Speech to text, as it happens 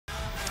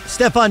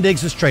Stefon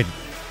Diggs was traded.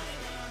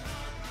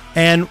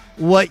 And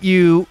what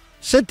you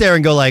sit there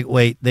and go like,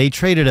 wait, they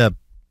traded a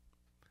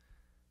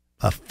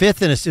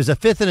fifth and it was a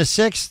fifth and a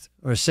sixth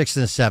or a sixth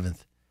and a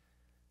seventh.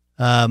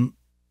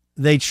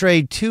 They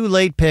trade 2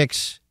 late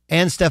picks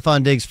and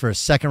Stefon Diggs for a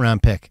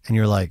second-round pick. And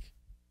you're like,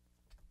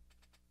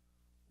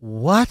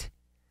 what?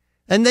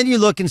 And then you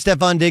look and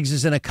Stefon Diggs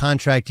is in a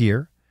contract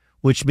year,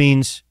 which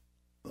means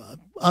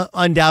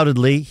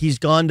undoubtedly he's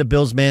gone to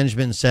Bills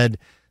management and said,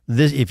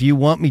 "This, if you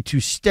want me to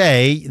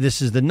stay,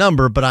 this is the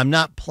number, but I'm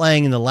not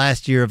playing in the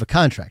last year of a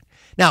contract."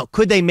 Now,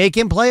 could they make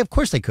him play? Of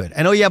course they could.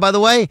 And oh yeah, by the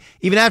way,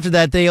 even after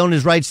that, they own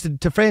his rights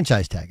to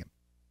franchise tag him.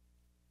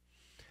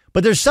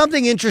 But there's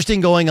something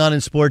interesting going on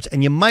in sports,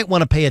 and you might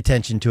want to pay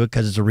attention to it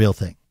because it's a real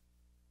thing.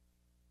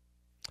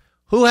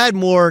 Who had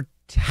more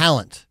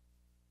talent?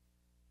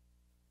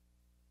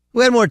 Who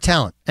had more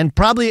talent and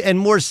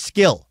more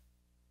skill?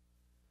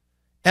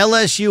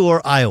 LSU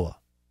or Iowa?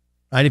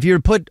 Right? If you were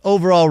to put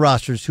overall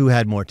rosters, who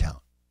had more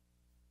talent?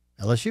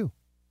 LSU.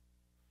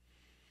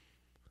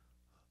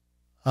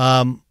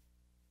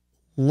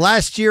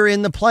 Last year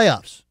in the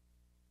playoffs,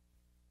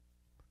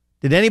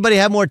 did anybody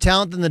have more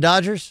talent than the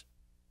Dodgers?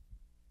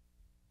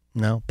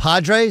 No.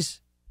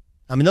 Padres?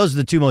 I mean, those are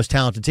the 2 most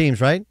talented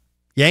teams, right?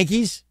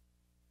 Yankees?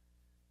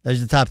 Those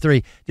are the top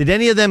 3. Were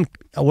any of them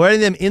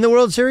in the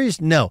World Series?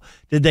 No.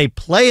 Did they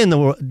play in the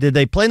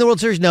World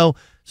Series? No.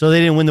 So they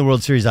didn't win the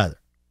World Series either.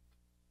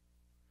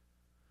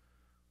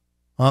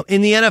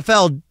 In the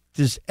NFL,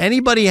 does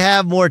anybody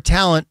have more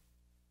talent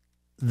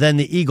than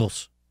the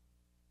Eagles?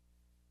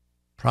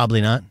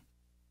 Probably not.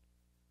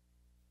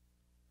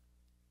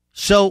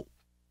 So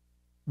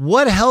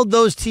what held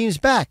those teams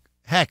back?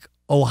 Heck,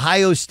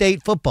 Ohio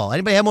State football.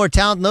 Anybody have more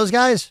talent than those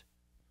guys?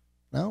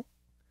 No.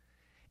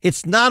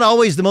 It's not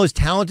always the most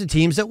talented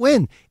teams that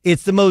win.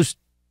 It's the most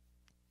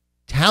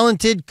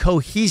talented,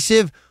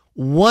 cohesive,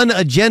 one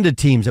agenda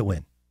teams that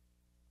win.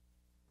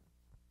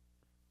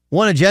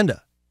 One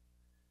agenda.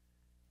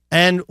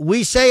 And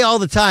we say all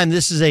the time,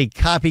 this is a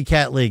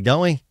copycat league,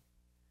 don't we?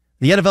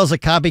 The NFL is a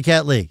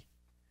copycat league.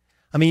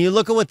 I mean, you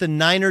look at what the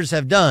Niners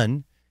have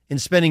done in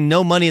spending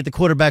no money at the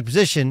quarterback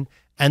position,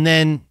 and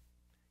then,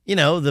 you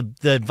know,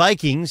 the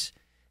Vikings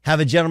have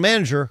a general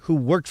manager who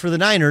worked for the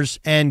Niners,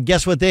 and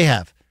guess what they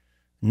have?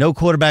 No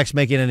quarterbacks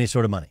making any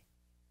sort of money.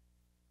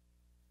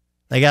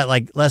 They got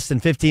like less than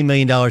 $15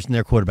 million in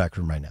their quarterback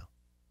room right now.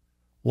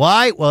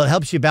 Why? Well, it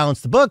helps you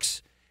balance the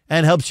books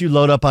and helps you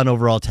load up on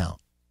overall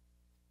talent.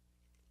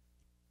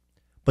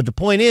 But the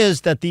point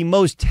is that the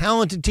most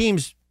talented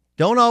teams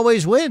don't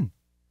always win.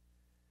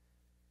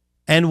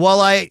 And while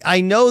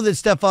I know that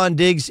Stefon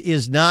Diggs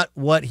is not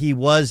what he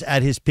was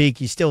at his peak,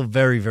 he's still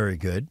very, very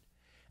good.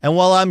 And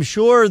while I'm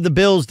sure the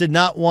Bills did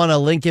not want to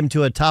link him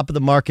to a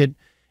top-of-the-market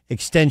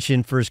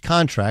extension for his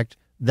contract,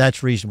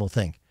 that's a reasonable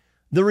thing.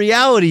 The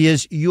reality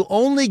is you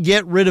only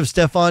get rid of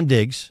Stefon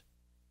Diggs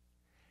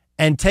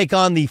and take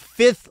on the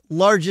 5th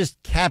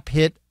largest cap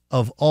hit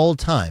of all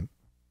time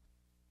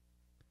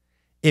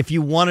if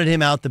you wanted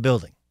him out the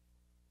building,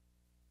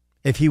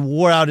 if he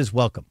wore out his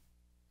welcome,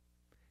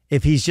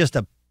 if he's just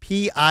a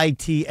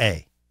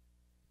PITA,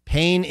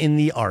 pain in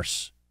the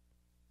arse,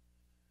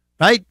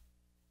 right?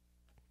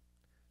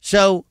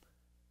 So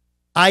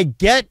I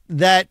get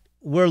that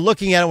we're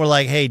looking at it, we're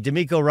like, hey,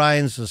 D'Amico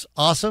Ryans was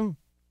awesome.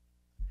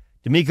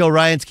 D'Amico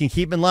Ryans can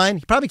keep in line.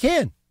 He probably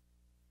can.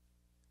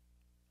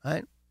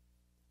 Right?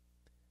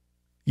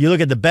 You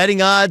look at the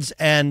betting odds,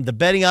 and the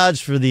betting odds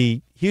for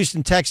the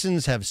Houston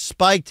Texans have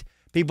spiked.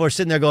 People are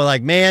sitting there going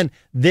like, man,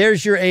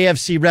 there's your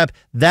AFC rep.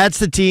 That's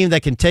the team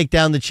that can take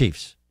down the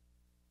Chiefs.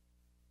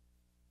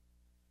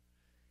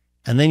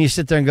 And then you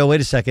sit there and go, wait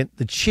a second.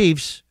 The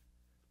Chiefs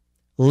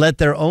let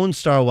their own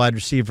star wide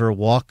receiver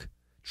walk,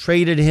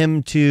 traded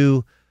him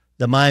to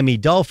the Miami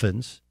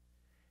Dolphins,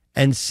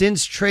 and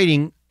since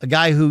trading a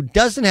guy who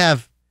doesn't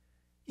have,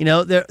 you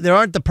know, there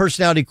aren't the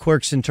personality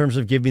quirks in terms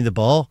of giving me the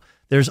ball.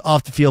 There's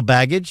off-the-field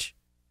baggage.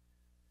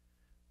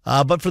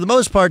 But for the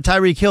most part,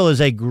 Tyreek Hill is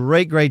a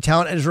great, great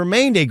talent and has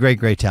remained a great,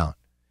 great talent.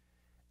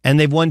 And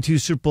they've won 2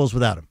 Super Bowls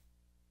without him.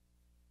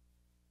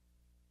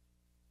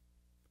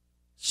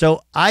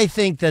 So I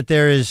think that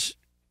there is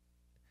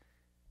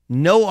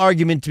no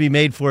argument to be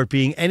made for it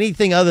being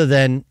anything other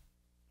than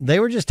they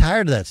were just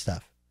tired of that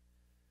stuff.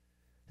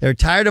 They're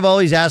tired of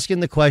always asking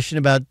the question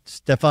about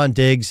Stefon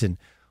Diggs and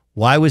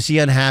why was he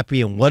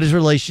unhappy and what his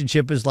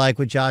relationship is like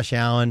with Josh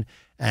Allen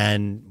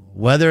and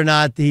whether or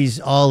not he's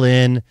all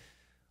in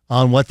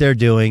on what they're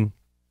doing.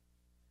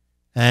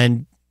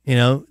 And, you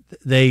know,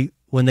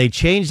 when they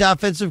changed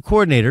offensive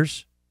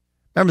coordinators,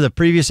 remember the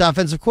previous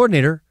offensive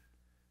coordinator,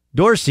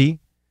 Dorsey,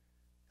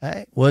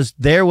 was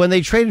there when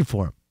they traded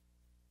for him.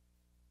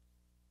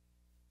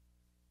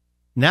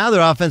 Now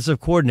their offensive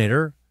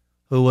coordinator,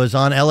 who was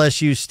on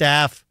LSU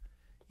staff,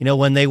 you know,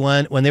 when they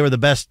were the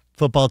best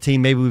football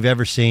team maybe we've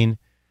ever seen.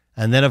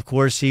 And then, of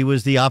course, he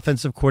was the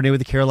offensive coordinator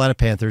with the Carolina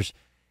Panthers.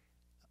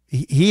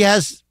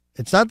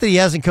 It's not that he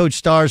hasn't coached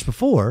stars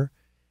before.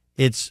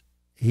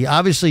 He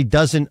obviously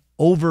doesn't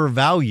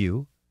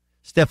overvalue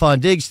Stefon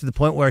Diggs to the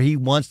point where he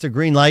wants to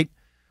greenlight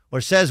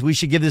or says we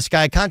should give this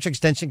guy a contract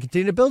extension and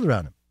continue to build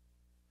around him.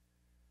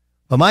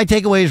 But my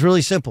takeaway is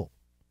really simple.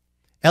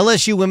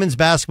 LSU women's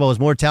basketball was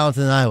more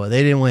talented than Iowa.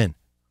 They didn't win.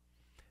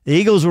 The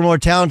Eagles were more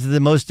talented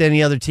than most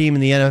any other team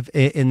in the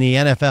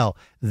NFL.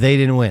 They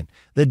didn't win.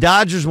 The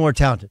Dodgers were more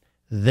talented.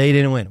 They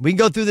didn't win. We can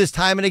go through this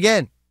time and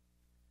again.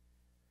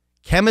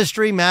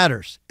 Chemistry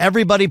matters.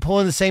 Everybody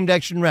pulling the same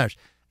direction matters.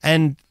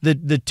 And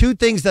the two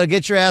things that'll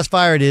get your ass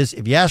fired is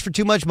if you ask for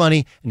too much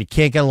money and you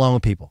can't get along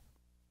with people.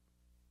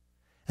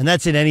 And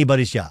that's in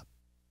anybody's job.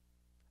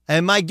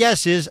 And my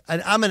guess is,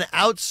 and I'm an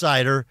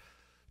outsider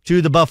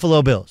to the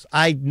Buffalo Bills.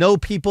 I know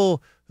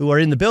people who are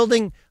in the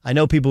building. I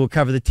know people who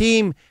cover the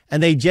team,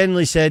 and they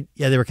generally said,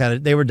 yeah,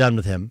 they were done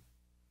with him,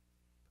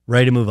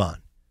 ready to move on.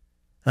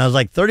 And I was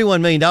like,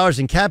 $31 million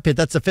in cap hit,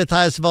 that's the fifth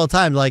highest of all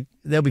time. Like,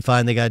 they'll be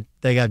fine. They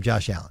got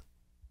Josh Allen.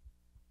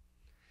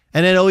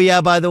 And then, oh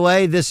yeah, by the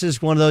way, this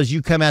is one of those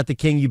you come at the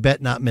king, you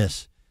bet not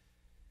miss.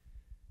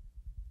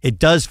 It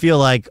does feel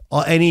like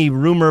any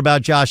rumor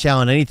about Josh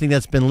Allen, anything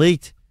that's been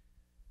leaked,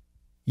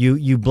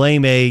 you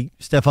blame a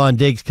Stefon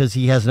Diggs because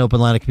he has an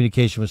open line of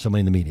communication with somebody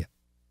in the media.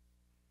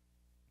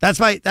 That's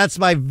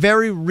my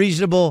very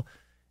reasonable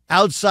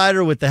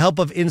outsider with the help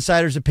of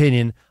insider's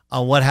opinion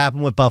on what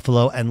happened with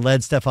Buffalo and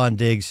led Stefon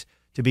Diggs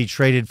to be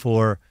traded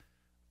for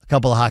a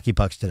couple of hockey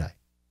pucks today.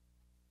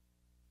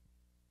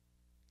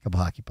 A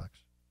couple hockey pucks.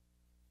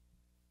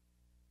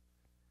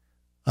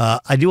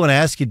 I do want to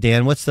ask you,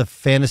 Dan, what's the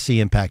fantasy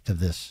impact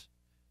of this?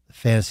 The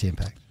fantasy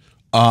impact.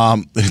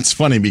 It's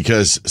funny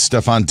because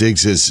Stefon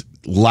Diggs'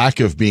 lack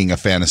of being a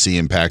fantasy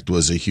impact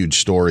was a huge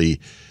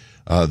story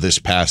this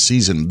past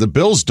season. The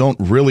Bills don't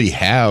really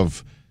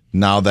have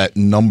now that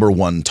number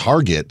one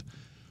target,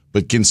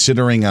 but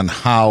considering on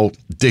how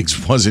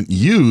Diggs wasn't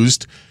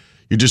used,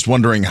 you're just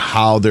wondering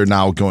how they're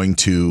now going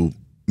to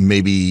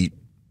maybe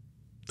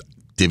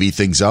divvy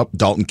things up.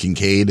 Dalton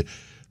Kincaid,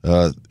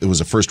 it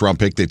was a first-round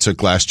pick they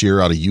took last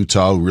year out of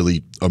Utah, who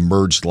really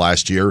emerged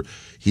last year.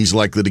 He's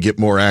likely to get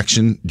more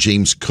action.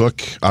 James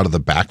Cook out of the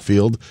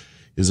backfield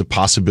is a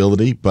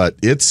possibility, but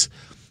it's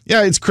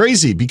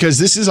crazy because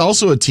this is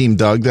also a team,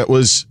 Doug, that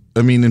was,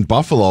 in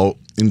Buffalo,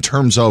 in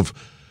terms of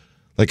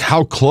like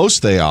how close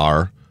they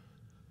are,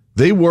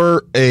 they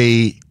were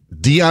a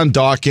Deion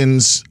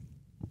Dawkins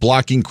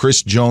blocking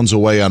Chris Jones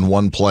away on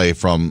one play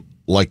from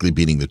likely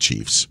beating the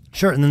Chiefs.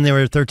 Sure, and then they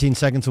were 13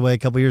 seconds away a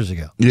couple years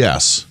ago.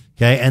 Yes.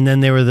 Okay, and then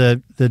they were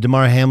the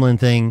DeMar Hamlin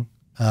thing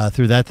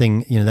through that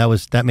thing.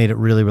 That made it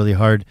really, really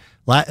hard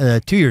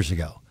 2 years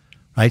ago,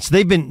 right? So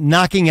they've been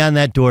knocking on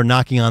that door.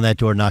 Yeah,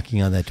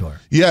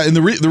 and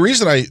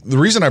the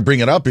reason I bring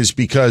it up is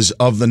because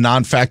of the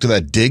non-factor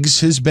that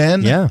Diggs has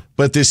been. Yeah,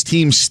 but this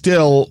team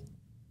still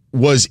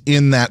was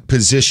in that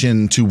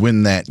position to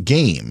win that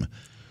game.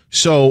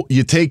 So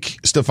you take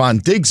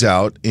Stefon Diggs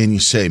out and you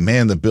say,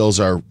 man, the Bills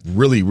are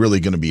really, really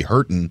going to be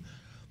hurting.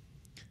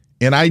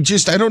 And I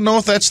don't know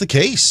if that's the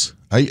case.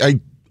 I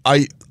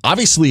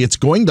obviously it's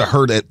going to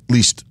hurt at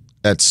least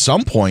at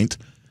some point,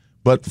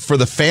 but for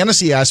the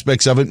fantasy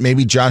aspects of it,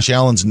 maybe Josh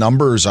Allen's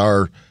numbers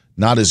are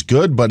not as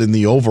good, but in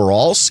the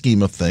overall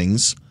scheme of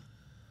things,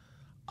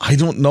 I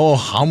don't know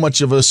how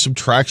much of a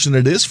subtraction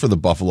it is for the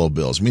Buffalo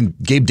Bills.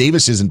 Gabe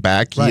Davis isn't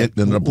back. He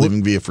ended up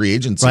leaving via free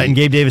agency. Right, and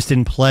Gabe Davis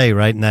didn't play,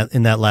 right,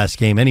 in that last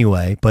game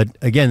anyway. But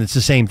again, it's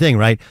the same thing,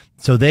 right?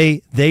 So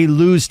they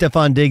lose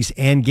Stefon Diggs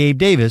and Gabe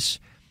Davis.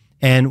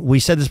 And we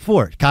said this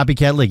before,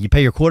 copycat league. You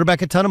pay your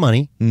quarterback a ton of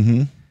money,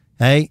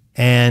 okay?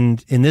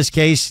 And in this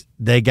case,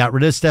 they got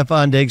rid of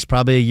Stefon Diggs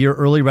probably a year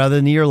early rather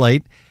than a year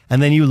late,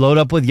 and then you load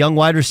up with young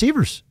wide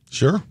receivers.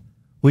 Sure.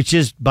 Which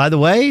is, by the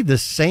way, the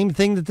same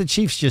thing that the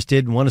Chiefs just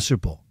did and won a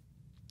Super Bowl.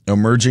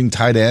 Emerging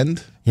tight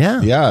end?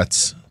 Yeah. Yeah,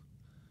 it's...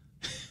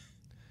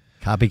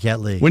 Copycat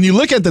league. When you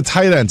look at the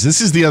tight ends, this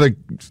is the other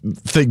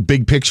thing,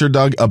 big picture,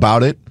 Doug,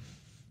 about it.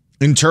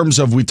 In terms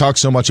of, we talk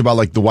so much about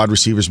like the wide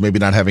receivers maybe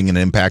not having an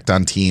impact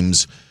on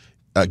teams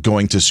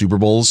going to Super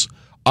Bowls.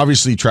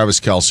 Obviously, Travis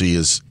Kelce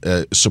is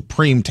a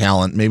supreme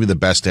talent, maybe the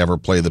best to ever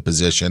play the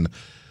position.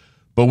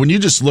 But when you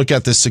just look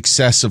at the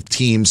success of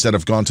teams that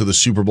have gone to the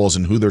Super Bowls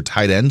and who their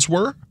tight ends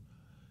were,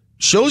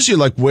 shows you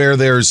like where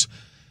there's,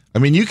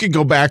 you could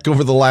go back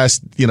over the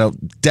last,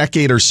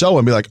 decade or so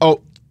and be like, oh,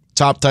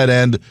 top tight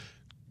end,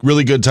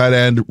 really good tight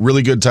end,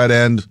 really good tight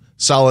end,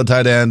 solid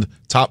tight end,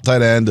 top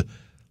tight end.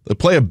 They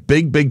play a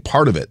big, big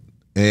part of it.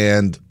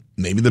 And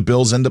maybe the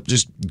Bills end up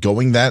just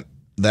going that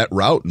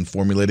route and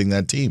formulating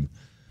that team.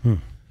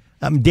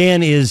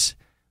 Dan is,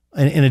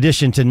 in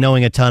addition to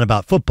knowing a ton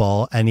about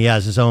football, and he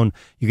has his own,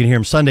 you can hear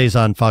him Sundays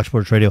on Fox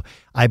Sports Radio.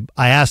 I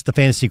asked the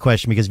fantasy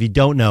question because if you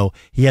don't know,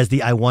 he has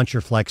the I Want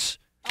Your Flex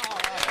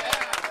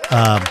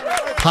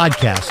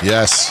podcast.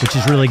 Yes. Which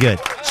is really good.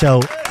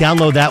 So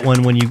download that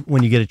one when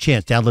you get a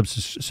chance. Download,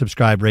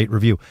 subscribe, rate,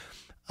 review.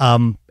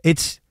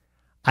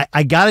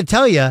 I got to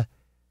tell you,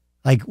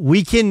 like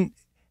we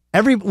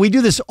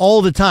do this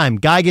all the time.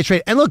 Guy gets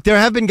traded. And look, there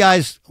have been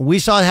guys, we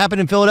saw it happen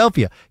in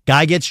Philadelphia.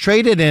 Guy gets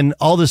traded and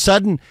all of a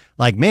sudden,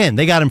 like, man,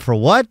 they got him for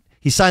what?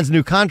 He signs a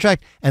new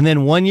contract. And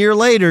then 1 year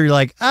later, you're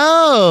like,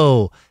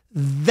 oh,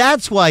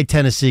 that's why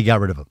Tennessee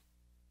got rid of him.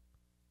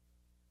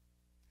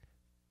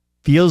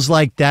 Feels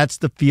like that's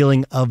the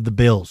feeling of the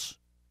Bills.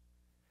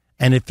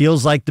 And it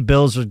feels like the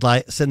Bills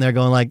are sitting there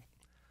going like,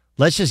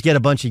 let's just get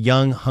a bunch of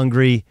young,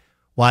 hungry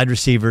wide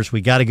receivers.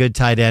 We got a good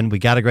tight end. We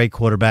got a great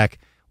quarterback.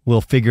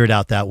 We'll figure it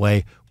out that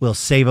way. We'll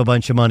save a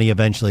bunch of money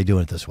eventually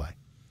doing it this way.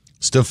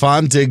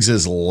 Stefon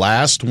Diggs'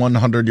 last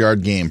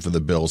 100-yard game for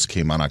the Bills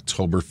came on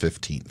October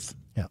 15th.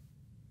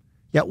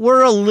 Yeah,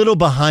 we're a little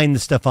behind the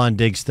Stefon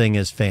Diggs thing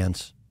as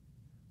fans.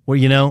 Where,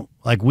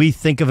 we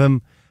think of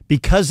him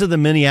because of the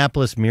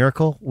Minneapolis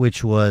Miracle,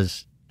 which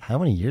was, how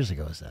many years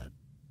ago is that?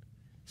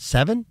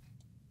 7?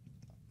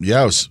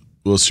 Yeah, it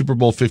was Super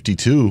Bowl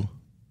 52.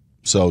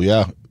 So,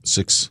 yeah,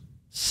 6.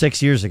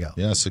 6 years ago.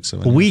 Yeah, 6,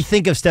 7 But years. we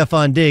think of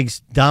Stefon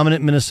Diggs,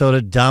 dominant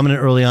Minnesota,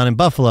 dominant early on in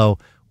Buffalo,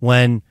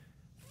 when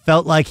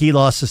felt like he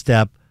lost a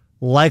step,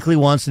 likely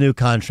wants a new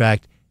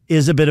contract,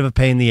 is a bit of a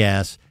pain in the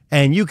ass.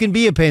 And you can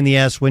be a pain in the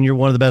ass when you're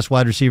one of the best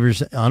wide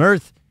receivers on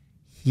earth.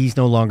 He's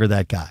no longer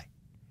that guy.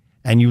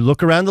 And you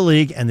look around the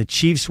league, and the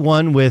Chiefs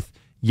won with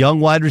young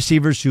wide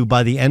receivers who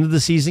by the end of the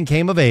season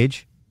came of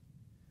age,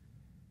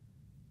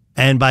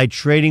 and by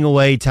trading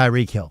away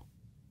Tyreek Hill,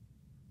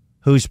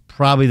 who's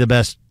probably the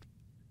best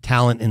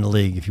talent in the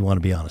league, if you want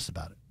to be honest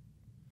about it.